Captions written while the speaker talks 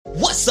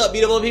What's up,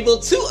 beautiful people,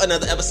 to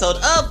another episode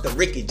of the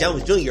Ricky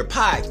Jones Jr.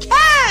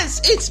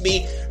 podcast. It's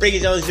me, Ricky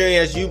Jones Jr.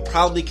 As you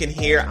probably can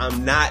hear,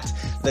 I'm not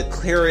the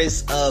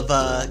clearest of,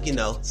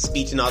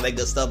 speech and all that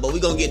good stuff, but we're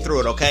gonna get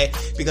through it, okay?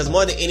 Because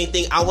more than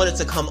anything, I wanted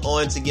to come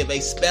on to give a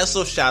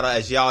special shout out.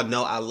 As y'all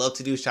know, I love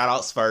to do shout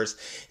outs first.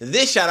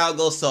 This shout out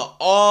goes to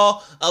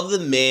all of the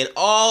men,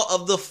 all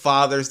of the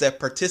fathers that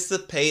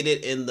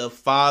participated in the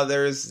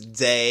Father's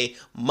Day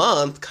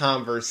month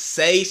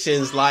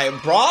conversations.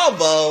 Like,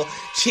 bravo,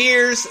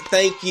 cheers,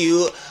 thank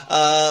you,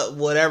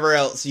 whatever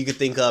else you could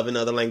think of in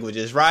other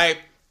languages, right?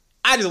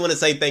 I just want to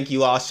say thank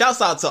you all.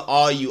 Shouts out to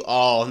all you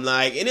all. And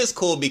it's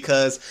cool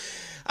because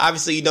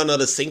obviously you don't know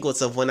the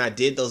sequence of when I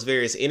did those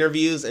various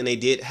interviews, and they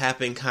did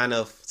happen kind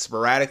of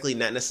sporadically,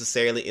 not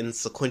necessarily in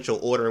sequential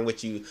order in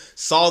which you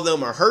saw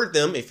them or heard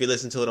them if you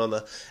listen to it on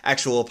the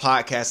actual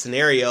podcast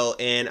scenario.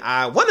 And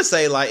I want to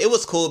say, it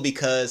was cool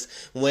because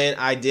when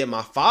I did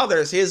my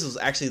father's, his was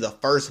actually the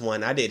first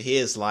one. I did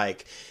his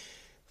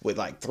with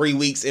 3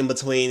 weeks in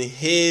between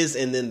his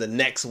and then the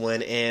next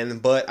one.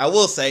 But I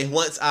will say,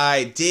 once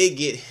I did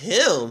get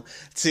him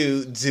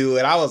to do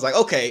it, I was like,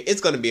 okay,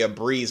 it's going to be a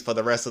breeze for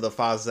the rest of the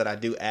fathers that I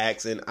do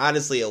ask. And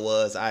honestly, it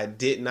was. I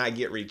did not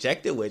get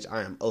rejected, which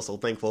I am also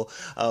thankful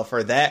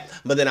for that.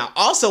 But then I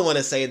also want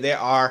to say there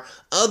are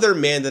other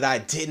men that I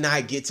did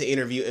not get to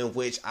interview, in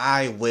which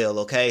I will,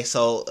 okay?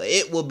 So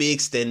it will be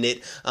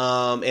extended,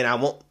 and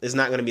it's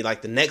not going to be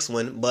like the next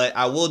one, but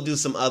I will do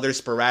some others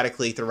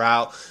sporadically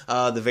throughout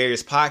the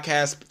various podcasts,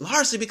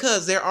 largely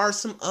because there are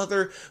some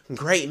other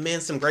great men,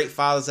 some great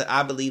fathers that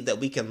I believe that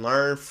we can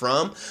learn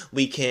from.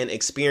 We can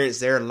experience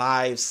their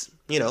lives,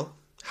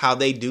 how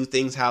they do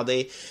things, how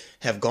they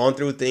have gone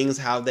through things,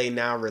 how they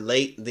now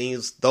relate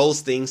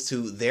those things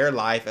to their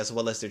life as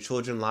well as their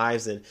children's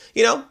lives. And,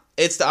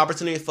 it's the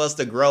opportunity for us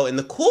to grow. And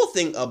the cool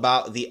thing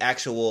about the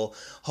actual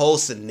whole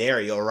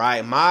scenario,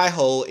 right? My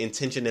whole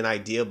intention and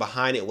idea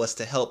behind it was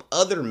to help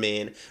other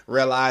men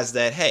realize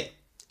that, hey,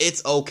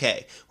 it's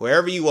okay.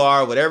 Wherever you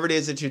are, whatever it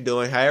is that you're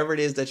doing, however it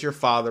is that you're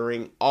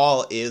fathering,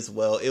 all is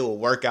well. It will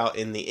work out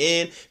in the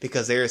end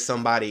because there is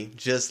somebody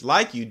just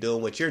like you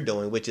doing what you're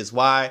doing, which is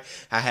why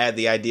I had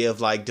the idea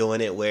of doing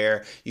it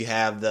where you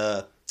have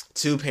the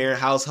 2-parent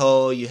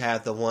household, you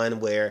have the one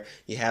where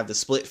you have the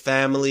split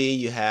family,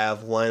 you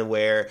have one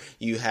where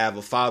you have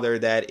a father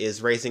that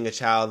is raising a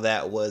child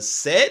that was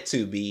said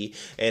to be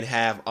and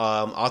have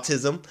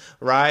autism,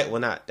 right? Well,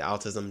 not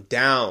autism,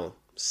 Downs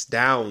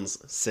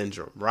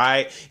syndrome,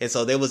 right? And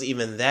so there was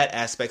even that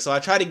aspect. So I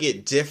try to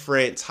get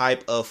different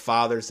type of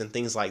fathers and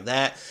things like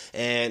that,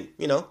 and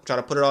try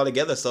to put it all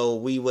together so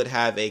we would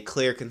have a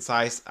clear,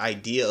 concise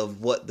idea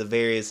of what the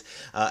various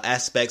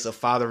aspects of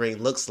fathering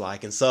looks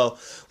like. And so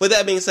with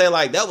that being said,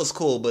 that was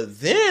cool. But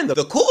then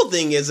the cool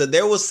thing is that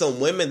there was some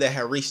women that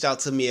had reached out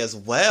to me as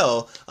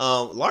well,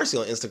 largely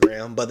on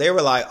Instagram, but they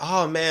were like,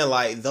 oh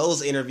man,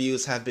 those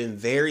interviews have been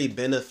very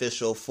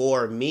beneficial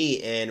for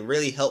me and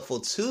really helpful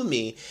to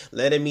me,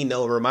 letting me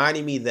know,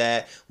 reminding me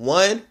that,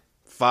 one,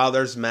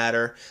 fathers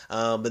matter,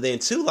 but then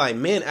 2,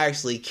 men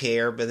actually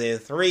care, but then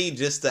 3,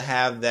 just to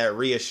have that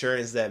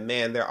reassurance that,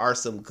 man, there are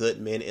some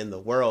good men in the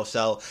world.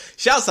 So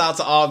shouts out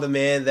to all the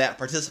men that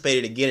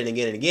participated again and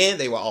again and again.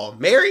 They were all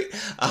married,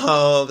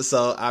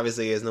 so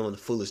obviously there's no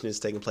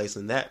foolishness taking place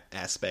in that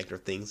aspect or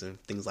things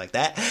like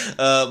that,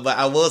 but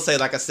I will say,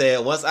 like I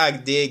said, once I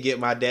did get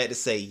my dad to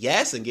say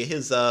yes and get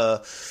his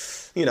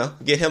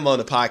get him on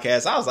the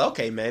podcast, I was like,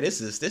 okay, man,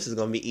 this is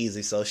going to be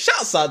easy. So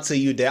shouts out to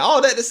you, Dad.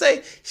 All that to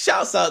say,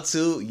 shouts out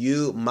to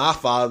you, my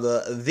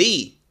father,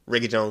 the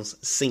Ricky Jones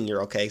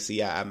Sr., okay? So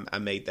yeah, I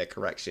made that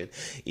correction.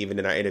 Even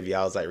in our interview,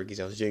 I was like Ricky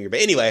Jones Jr.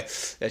 But anyway,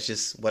 that's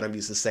just what I'm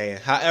used to saying.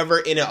 However,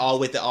 in it all,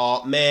 with it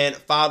all, man,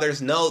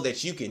 fathers, know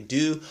that you can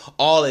do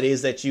all it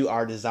is that you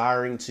are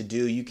desiring to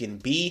do. You can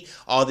be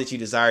all that you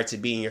desire to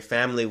be, and your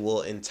family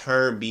will in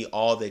turn be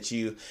all that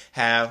you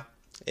have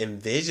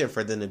envision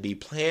for them to be,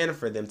 plan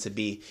for them to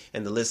be,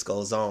 and the list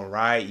goes on,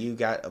 right? You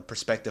got a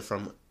perspective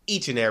from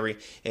each and every,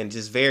 and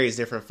just various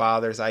different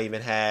fathers. I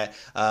even had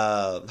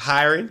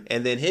Hiring,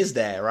 and then his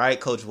dad, right,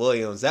 Coach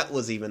Williams. That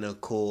was even a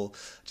cool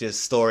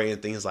just story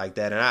and things like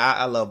that, and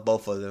I love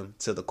both of them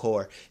to the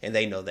core, and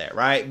they know that,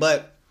 right?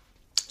 But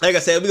like I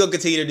said, we're going to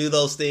continue to do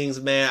those things,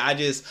 man. I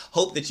just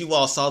hope that you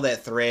all saw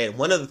that thread.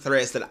 One of the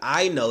threads that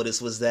I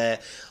noticed was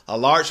that a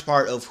large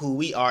part of who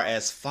we are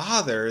as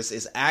fathers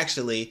is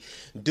actually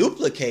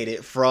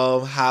duplicated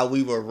from how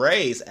we were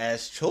raised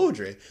as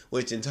children,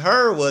 which in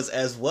turn was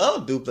as well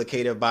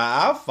duplicated by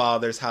our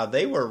fathers, how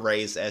they were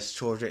raised as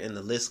children, and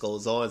the list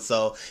goes on.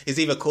 So it's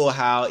even cool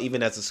how,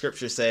 even as the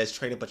scripture says,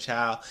 train up a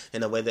child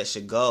in a way that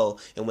should go,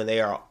 and when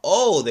they are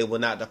old, they will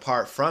not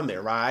depart from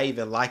it, right? I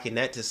even liken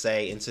that to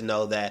say, and to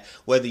know that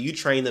whether you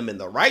train them in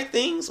the right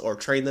things or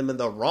train them in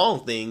the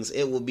wrong things,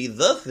 it will be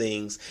the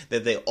things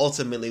that they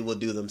ultimately will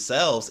do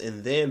themselves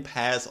and then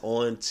pass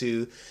on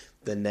to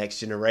the next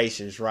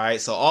generations,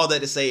 right? So all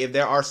that to say, if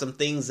there are some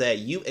things that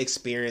you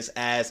experience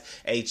as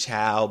a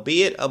child,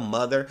 be it a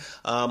mother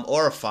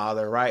or a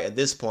father, right? At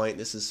this point,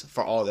 this is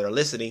for all that are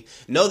listening.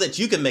 Know that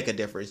you can make a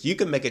difference. You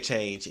can make a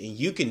change, and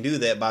you can do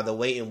that by the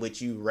way in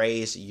which you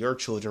raise your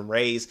children,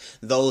 raise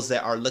those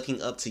that are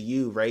looking up to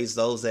you, raise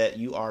those that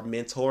you are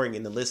mentoring,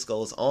 and the list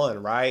goes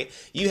on, right?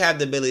 You have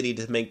the ability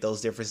to make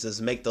those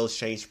differences, make those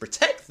changes,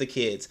 protect the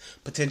kids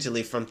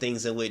potentially from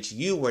things in which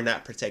you were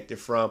not protected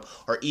from,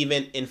 or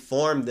even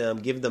inform them,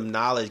 give them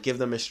knowledge, give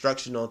them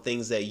instruction on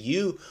things that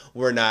you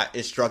were not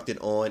instructed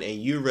on and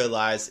you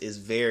realize is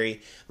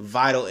very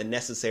vital and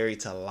necessary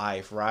to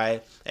life,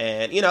 right?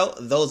 And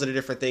those are the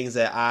different things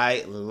that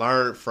I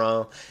learned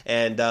from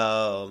and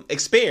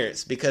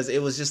experienced, because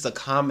it was just a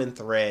common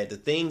thread. The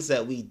things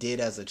that we did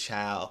as a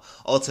child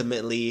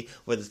ultimately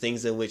were the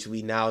things in which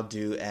we now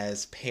do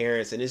as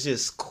parents, and it's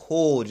just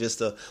cool just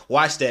to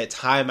watch that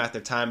time after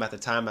time after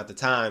time after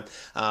time.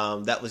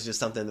 That was just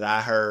something that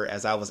I heard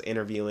as I was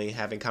interviewing,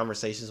 having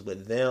conversations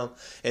with them.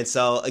 And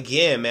so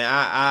again, man,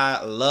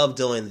 I love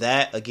doing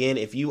that. Again,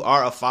 if you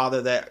are a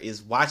father that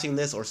is watching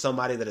this, or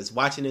somebody that is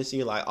watching this and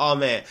you're like, oh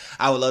man,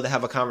 I would love to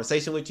have a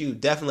conversation with you,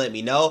 definitely let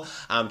me know.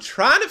 I'm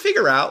trying to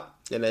figure out,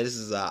 and this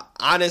is an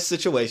honest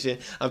situation,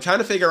 I'm trying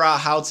to figure out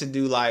how to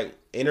do like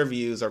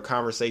interviews or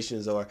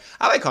conversations, or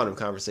I like calling them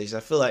conversations. I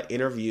feel like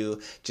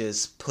interview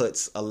just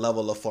puts a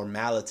level of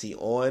formality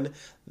on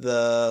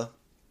the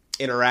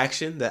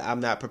interaction that I'm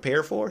not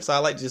prepared for. So I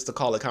like just to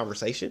call it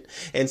conversation.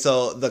 And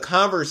so the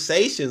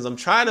conversations, I'm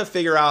trying to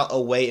figure out a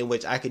way in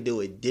which I could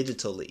do it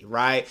digitally,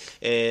 right?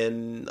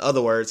 In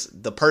other words,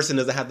 the person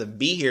doesn't have to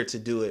be here to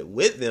do it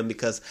with them,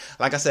 because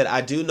like I said,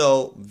 I do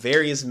know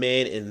various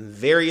men in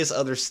various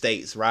other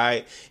states,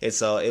 right? And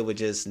so it would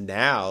just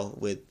now,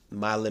 with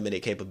my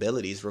limited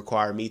capabilities,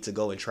 require me to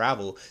go and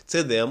travel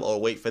to them,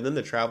 or wait for them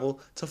to travel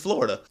to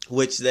Florida,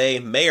 which they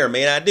may or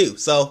may not do.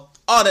 So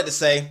all that to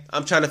say,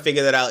 I'm trying to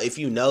figure that out. If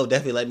you know,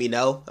 definitely let me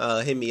know.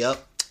 Hit me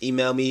up,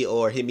 email me,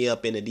 or hit me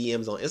up in the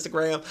DMs on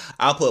Instagram.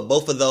 I'll put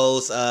both of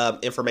those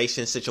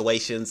information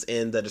situations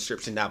in the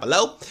description down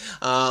below.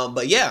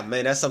 But yeah,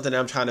 man, that's something that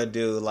I'm trying to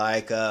do.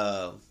 Like,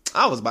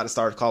 I was about to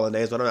start calling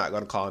names, but I'm not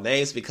going to call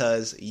names,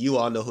 because you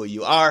all know who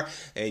you are,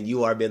 and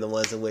you are been the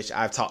ones in which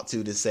I've talked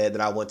to said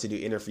that I want to do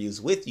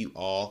interviews with you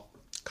all.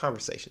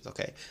 Conversations,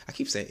 okay? I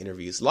keep saying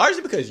interviews,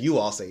 largely because you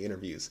all say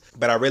interviews,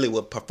 but I really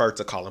would prefer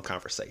to call them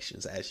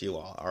conversations, as you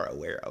all are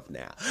aware of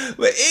now.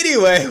 But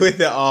anyway,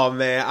 with it all,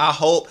 man, I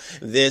hope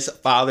this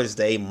Father's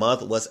Day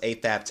month was a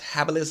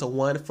fabulous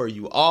one for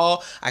you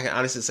all. I can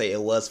honestly say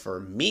it was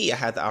for me. I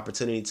had the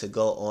opportunity to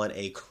go on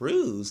a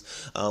cruise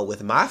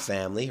with my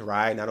family,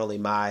 right? Not only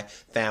my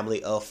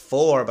family of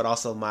 4, but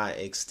also my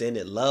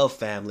extended love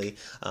family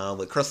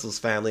with Crystal's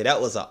family.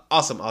 That was an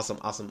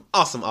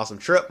awesome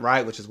trip,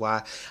 right? Which is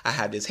why I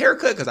had this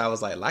haircut, because I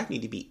was like, life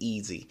need to be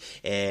easy,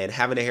 and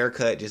having a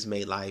haircut just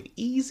made life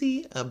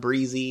easy, a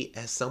breezy,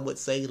 as some would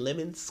say,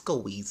 lemon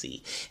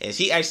squeezy. And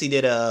she actually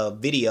did a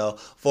video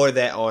for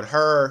that on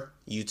her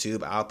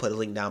YouTube. I'll put a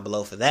link down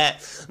below for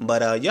that,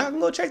 but y'all can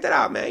go check that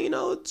out, man.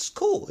 It's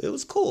cool. It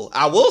was cool.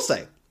 I will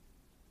say,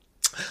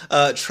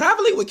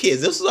 traveling with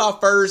kids, this was our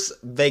first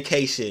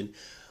vacation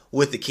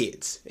with the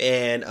kids.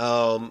 And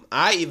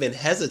I even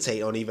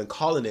hesitate on even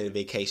calling it a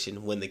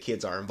vacation when the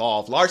kids are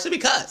involved, largely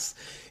because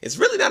it's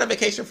really not a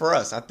vacation for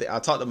us. I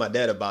talked to my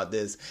dad about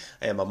this,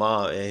 and my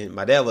mom, and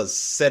my dad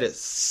said it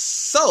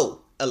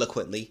so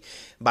eloquently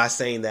by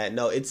saying that,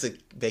 no, it's a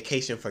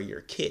vacation for your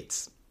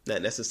kids,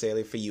 not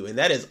necessarily for you. And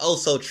that is oh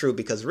so true,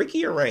 because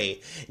Ricky and Rain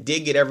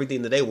did get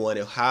everything that they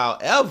wanted.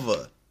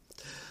 However,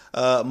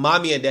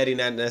 mommy and daddy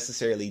not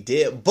necessarily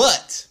did,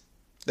 but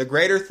the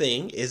greater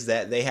thing is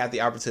that they have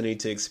the opportunity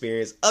to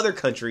experience other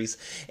countries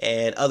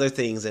and other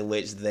things in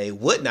which they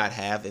would not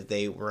have if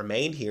they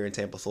remained here in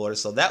Tampa, Florida.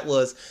 So that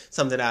was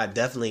something I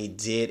definitely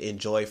did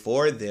enjoy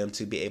for them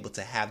to be able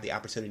to have the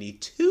opportunity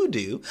to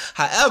do.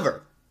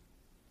 However,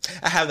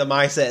 I have the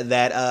mindset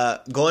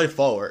that going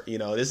forward,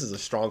 this is a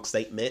strong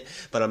statement,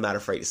 but I'm not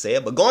afraid to say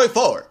it. But going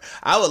forward,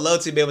 I would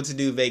love to be able to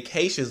do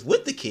vacations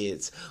with the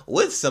kids,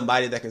 with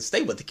somebody that can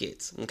stay with the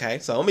kids. Okay,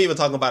 so I'm even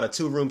talking about a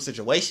 2-room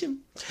situation,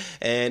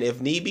 and if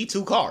need be,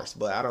 2 cars.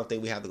 But I don't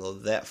think we have to go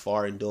that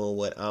far in doing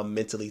what I'm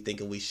mentally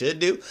thinking we should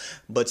do.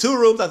 But 2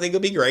 rooms, I think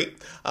would be great.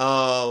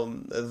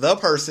 The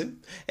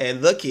person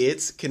and the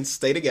kids can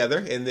stay together,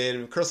 and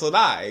then Crystal and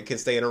I can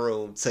stay in a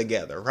room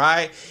together,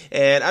 right?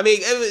 And I mean,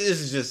 it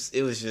was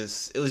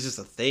just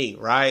a thing,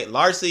 right?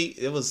 Largely,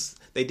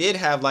 they did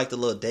have like the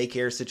little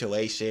daycare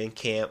situation,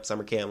 camp,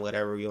 summer camp,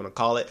 whatever you want to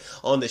call it,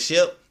 on the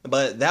ship.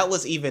 But that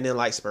was even in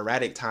like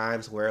sporadic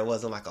times where it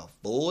wasn't like a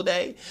full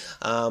day.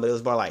 It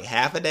was more like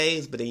half a day,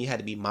 but then you had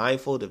to be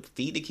mindful to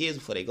feed the kids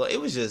before they go. It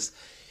was just,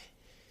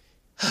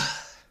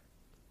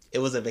 it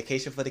was a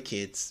vacation for the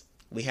kids.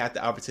 We had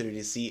the opportunity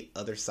to see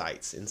other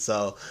sites. And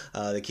so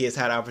the kids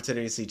had the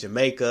opportunity to see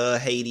Jamaica,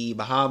 Haiti,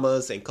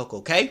 Bahamas, and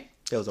Coco Cay.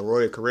 It was a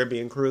Royal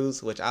Caribbean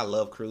cruise, which I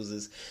love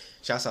cruises.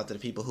 shouts out to the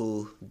people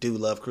who do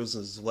love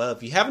cruises as well.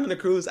 If you haven't done a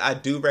cruise, I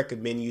do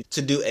recommend you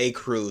to do a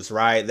cruise,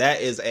 right?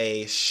 That is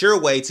a sure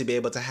way to be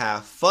able to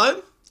have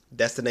fun,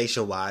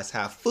 destination-wise,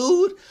 have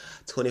food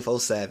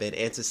 24/7,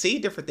 and to see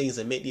different things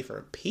and meet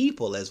different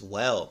people as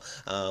well.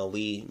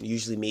 We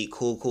usually meet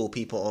cool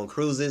people on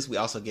cruises. We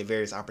also get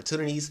various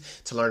opportunities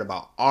to learn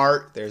about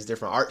art. There's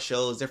different art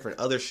shows, different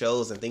other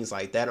shows and things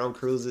like that on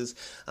cruises.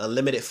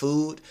 Unlimited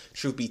food.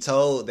 Truth be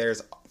told,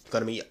 there's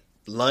going to be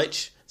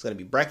lunch. It's going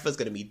to be breakfast, it's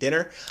going to be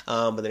dinner,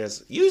 but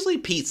there's usually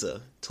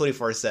pizza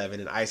 24/7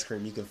 and ice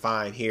cream you can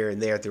find here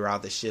and there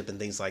throughout the ship and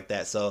things like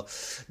that. So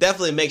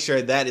definitely make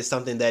sure that is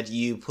something that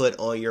you put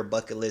on your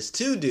bucket list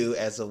to do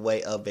as a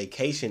way of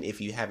vacation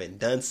if you haven't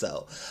done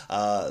so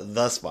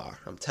thus far.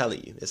 I'm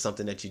telling you, it's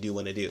something that you do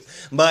want to do.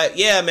 But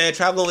yeah, man,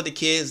 traveling with the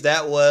kids,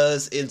 that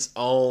was its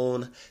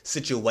own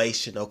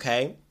situation,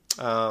 okay?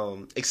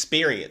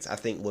 Experience, I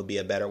think, would be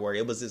a better word.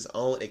 It was his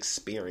own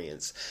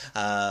experience.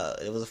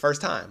 It was the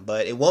first time,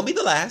 but it won't be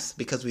the last,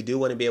 because we do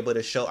want to be able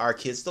to show our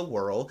kids the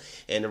world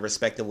and the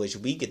respect in which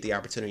we get the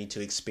opportunity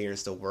to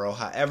experience the world.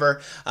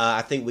 However,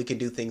 I think we can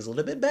do things a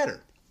little bit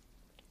better.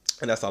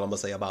 And that's all I'm going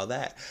to say about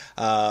that.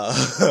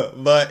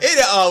 But in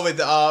all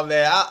with all,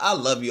 man, I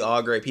love you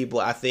all, great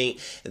people. I think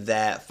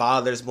that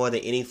fathers, more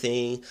than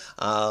anything,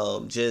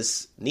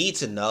 just need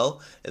to know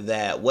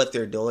that what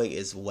they're doing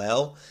is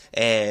well,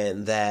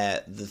 and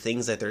that the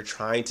things that they're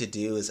trying to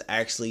do is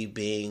actually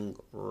being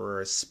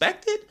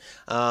respected.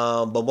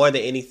 But more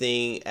than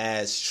anything,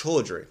 as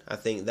children, I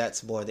think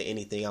that's more than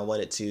anything. I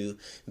wanted to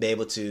be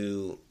able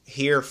to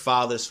hear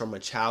fathers from a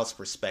child's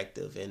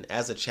perspective. And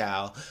as a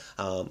child,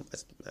 I'm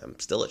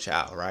still a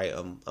child, right?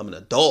 I'm an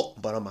adult,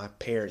 but I'm my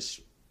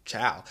parents'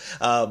 child.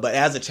 But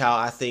as a child,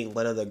 I think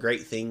one of the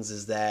great things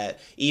is that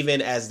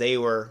even as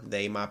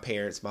my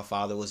parents, my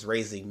father was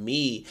raising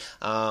me,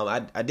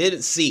 I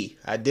didn't see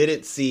and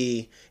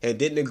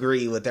didn't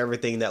agree with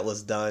everything that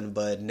was done.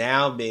 But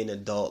now being an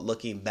adult,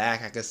 looking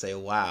back, I can say,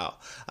 wow.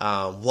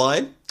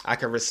 One, I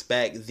can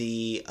respect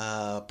the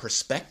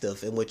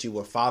perspective in which you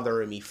were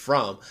fathering me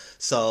from.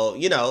 So,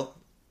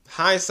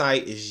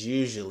 hindsight is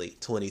usually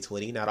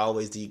 20/20. Not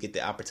always do you get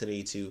the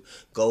opportunity to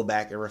go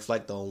back and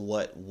reflect on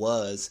what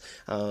was,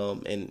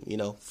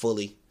 and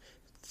fully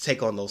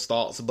take on those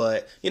thoughts.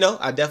 But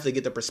I definitely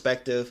get the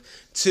perspective.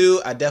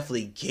 Two, I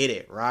definitely get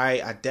it,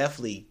 right? I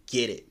definitely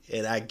get it.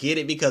 And I get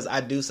it because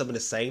I do some of the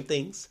same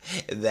things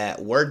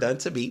that were done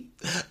to me.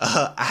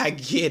 I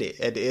get it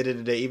at the end of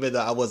the day, even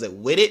though I wasn't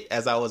with it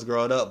as I was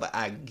growing up, but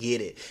I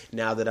get it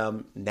now that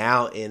I'm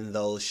now in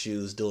those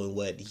shoes doing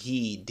what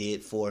he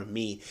did for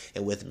me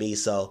and with me.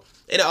 So,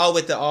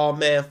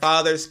 man,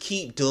 fathers,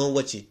 keep doing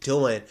what you're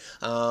doing.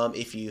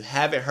 If you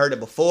haven't heard it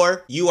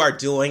before, you are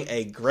doing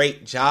a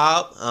great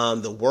job.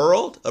 The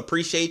world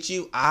appreciates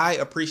you. I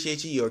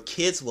appreciate you. Your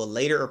kids will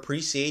later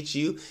appreciate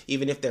you,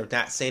 even if they're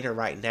not saying it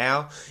right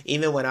now.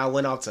 Even when I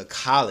went off to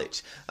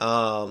college,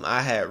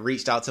 I had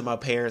reached out to my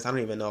parents. I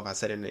don't even know if I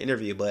said it in the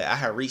interview, but I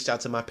had reached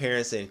out to my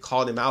parents and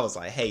called them. I was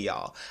like, hey,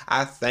 y'all,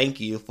 I thank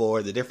you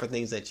for the different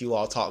things that you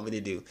all taught me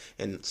to do.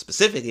 And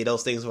specifically,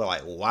 those things were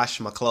like wash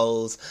my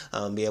clothes,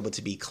 be able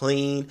to be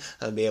clean,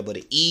 be able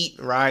to eat,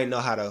 right? Know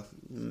how to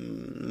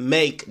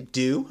make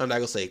do. I'm not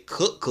gonna say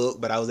cook,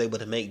 but I was able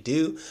to make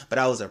do. But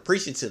I was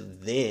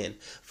appreciative then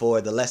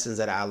for the lessons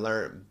that I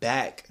learned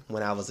back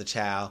when I was a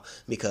child,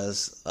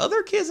 because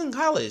other kids in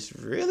college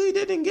really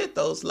didn't get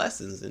those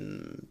lessons,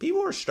 and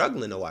people were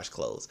struggling to wash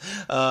clothes.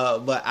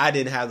 But I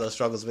didn't have those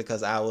struggles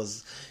because I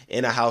was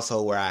in a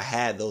household where I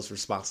had those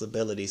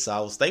responsibilities. So I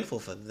was thankful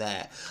for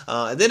that.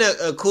 And then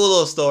a cool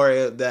little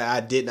story that I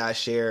did not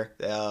share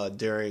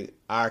during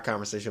our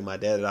conversation with my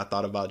dad that I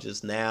thought about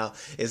just now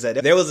is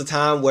that there was a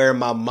time where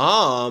my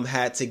mom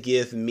had to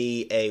give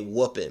me a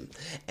whooping.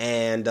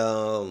 And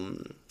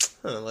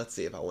let's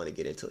see if I want to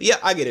get into it. Yeah,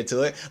 I get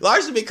into it.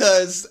 Largely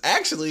because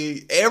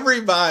actually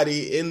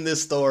everybody in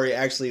this story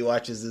actually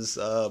watches this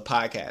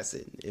podcast.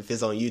 If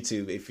it's on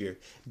YouTube, if you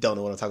don't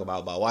know what I'm talking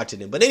about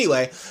watching it. But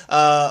anyway,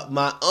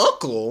 my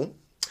uncle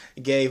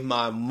gave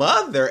my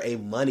mother a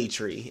money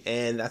tree,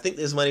 and I think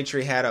this money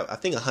tree had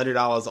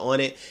 $100 on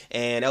it,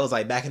 and that was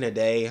like back in the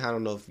day. I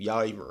don't know if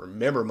y'all even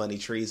remember money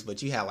trees,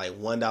 but you had like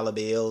 $1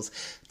 bills,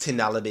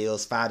 $10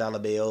 bills,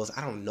 $5 bills.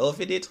 I don't know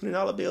if it did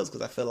 $20 bills,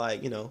 because I feel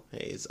like, hey,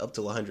 it's up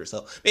to 100.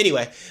 So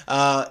anyway,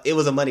 it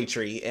was a money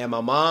tree, and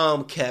my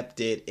mom kept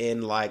it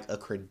in like a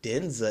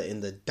credenza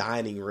in the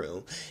dining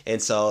room.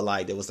 And so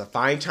like there was the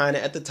fine china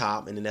at the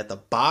top, and then at the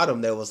bottom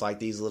there was like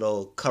these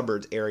little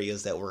cupboard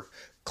areas that were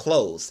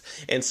closed.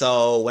 And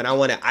so when I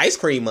wanted ice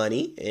cream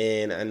money,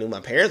 and I knew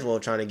my parents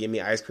weren't trying to give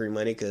me ice cream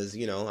money because,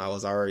 I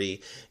was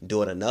already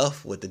doing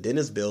enough with the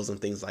dentist bills and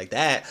things like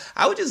that,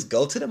 I would just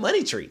go to the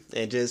money tree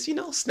and just,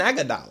 snag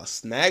 $1,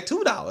 snag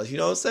 $2, you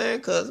know what I'm saying?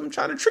 Because I'm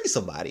trying to treat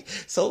somebody.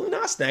 So,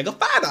 I snag a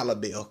 $5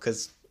 bill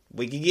because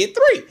we can get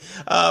 3.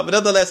 But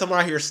nonetheless, I'm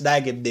out here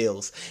snagging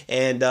bills.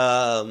 And,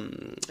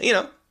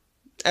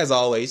 as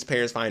always,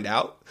 parents find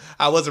out.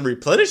 I wasn't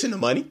replenishing the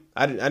money.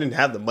 I didn't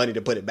have the money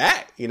to put it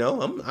back.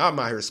 I'm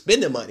out here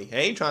spending money. I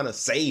ain't trying to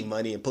save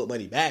money and put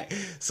money back.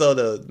 So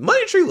the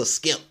money tree was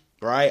skimp.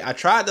 right? I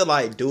tried to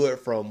like do it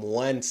from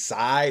one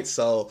side,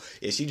 so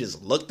if she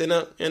just looked in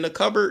the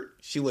cupboard,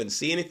 she wouldn't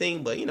see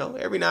anything. But you know,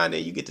 every now and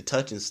then you get to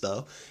touching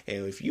stuff,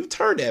 and if you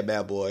turn that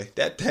bad boy,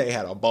 that thing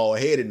had a bald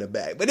head in the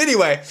back. But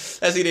anyway,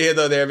 that's either here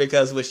nor there,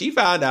 because when she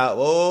found out,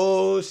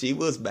 oh, she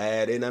was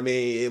mad, and I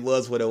mean, it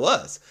was what it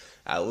was.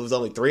 It was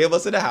only 3 of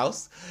us in the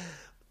house.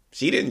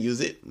 She didn't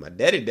use it. My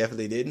daddy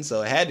definitely didn't,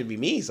 so it had to be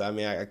me. So I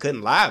mean, I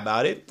couldn't lie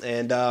about it,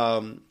 and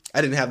I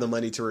didn't have the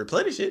money to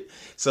replenish it.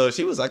 So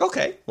she was like,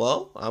 okay,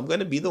 well, I'm going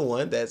to be the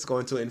one that's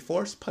going to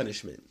enforce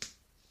punishment.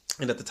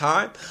 And at the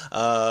time,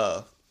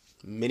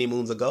 many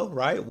moons ago,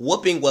 right,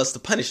 whooping was the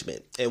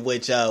punishment, in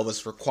which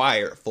was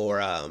required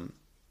for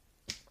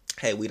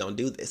hey, we don't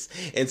do this.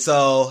 And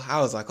so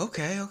I was like,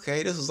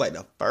 okay. This was like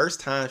the first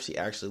time she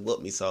actually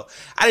whooped me. So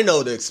I didn't know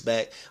what to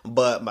expect,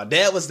 but my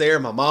dad was there.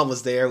 My mom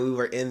was there. We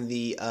were in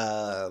the we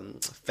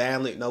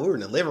were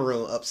in the living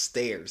room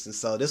upstairs. And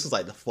so this was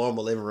like the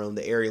formal living room,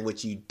 the area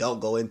which you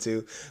don't go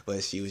into,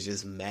 but she was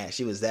just mad.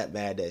 She was that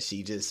mad that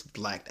she just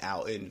blacked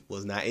out and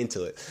was not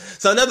into it.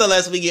 So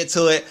nonetheless, we get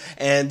to it,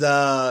 and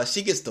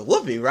she gets the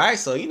whooping, right?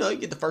 So, you know, you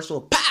get the first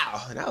one,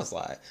 pow. And I was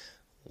like,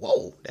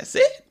 whoa, that's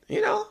it, you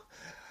know?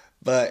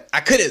 But I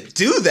couldn't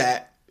do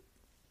that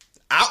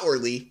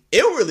outwardly.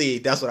 Inwardly,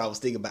 that's what I was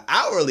thinking. But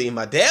outwardly,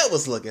 my dad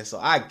was looking. So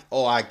I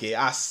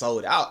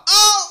sold out.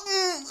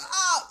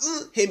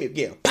 Hit me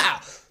again.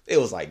 Pow.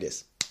 It was like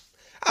this.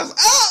 I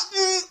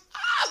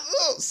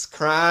was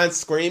crying,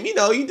 screaming. You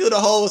know, you do the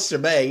whole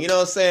shebang. You know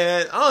what I'm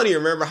saying? I don't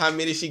even remember how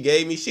many she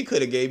gave me. She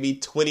could have gave me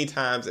 20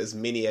 times as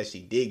many as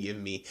she did give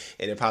me,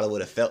 and it probably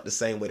would have felt the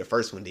same way the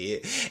first one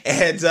did.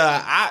 And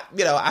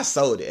I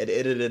sold it at the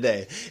end of the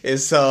day. And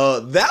so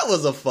that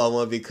was a fun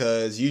one,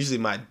 because usually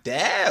my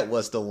dad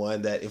was the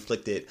one that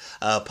inflicted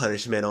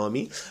punishment on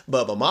me,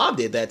 but my mom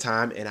did that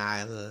time, and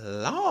I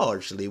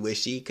largely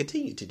wish she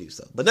continued to do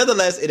so. But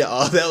nonetheless,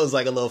 that was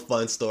like a little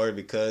fun story,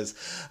 because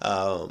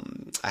I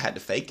had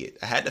to fake it.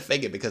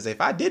 Because if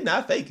I did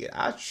not fake it,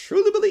 I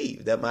truly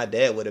believe that my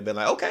dad would have been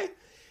like, okay,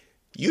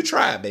 you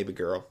tried, baby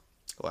girl.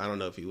 Well, I don't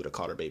know if he would have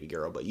called her baby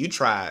girl, but you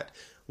tried,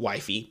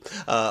 wifey.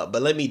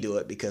 But let me do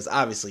it, because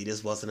obviously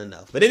this wasn't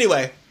enough. But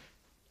anyway,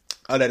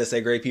 all that to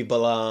say, great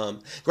people,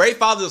 great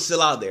fathers are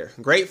still out there.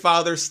 Great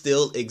fathers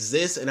still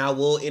exist, and I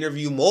will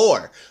interview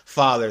more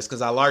fathers,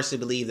 because I largely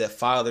believe that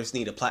fathers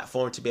need a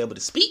platform to be able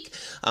to speak,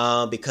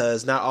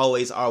 because not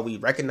always are we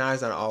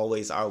recognized, not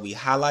always are we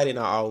highlighted,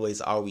 not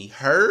always are we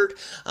heard.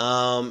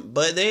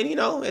 But then, you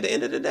know, at the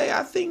end of the day,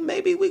 I think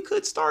maybe we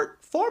could start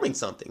forming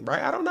something,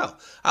 right? I don't know.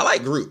 I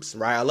like groups,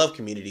 right? I love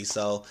community.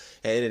 So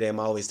at the end of the day, I'm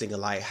always thinking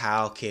like,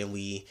 how can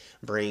we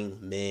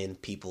bring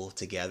people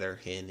together,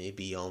 and it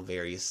be on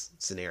various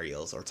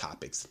scenarios or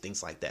topics,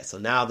 things like that. So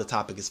now the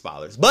topic is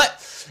fathers. But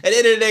at the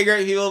end of the day,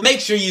 great people, make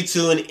sure you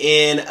tune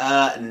in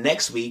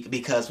next week,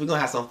 because we're going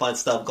to have some fun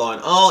stuff going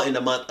on in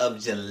the month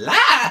of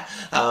July.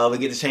 We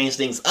get to change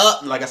things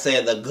up. Like I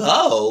said, the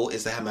goal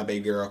is to have my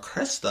baby girl,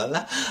 Crystal,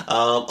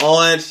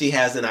 on. She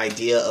has an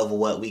idea of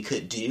what we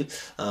could do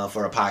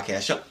for a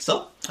podcast show.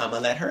 So I'm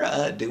going to let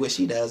her do what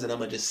she does, and I'm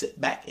going to just sit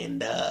back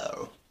and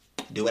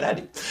do what I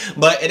do.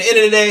 But at the end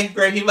of the day,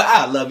 great people,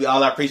 I love you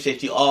all. I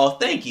appreciate you all.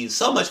 Thank you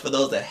so much for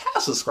those that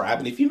have subscribed.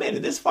 And if you made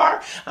it this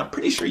far, I'm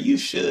pretty sure you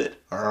should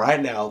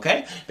right now,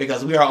 okay?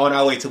 Because we are on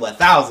our way to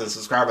 1,000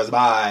 subscribers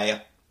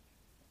by,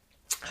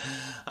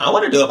 I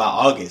want to do it by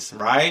August,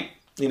 right?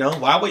 You know,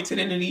 why wait till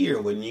the end of the year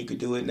when you could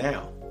do it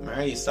now?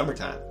 Right? It's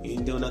summertime. You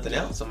ain't doing nothing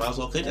else, so might as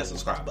well click that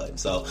subscribe button.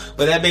 So,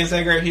 with that being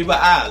said, great people,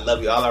 I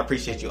love you all. I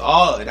appreciate you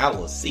all, and I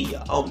will see you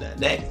on the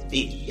next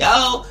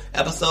video,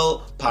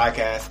 episode,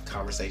 podcast,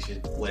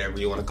 conversation, whatever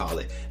you want to call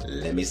it.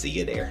 Let me see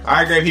you there. All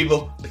right, great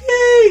people.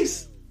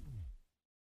 Peace.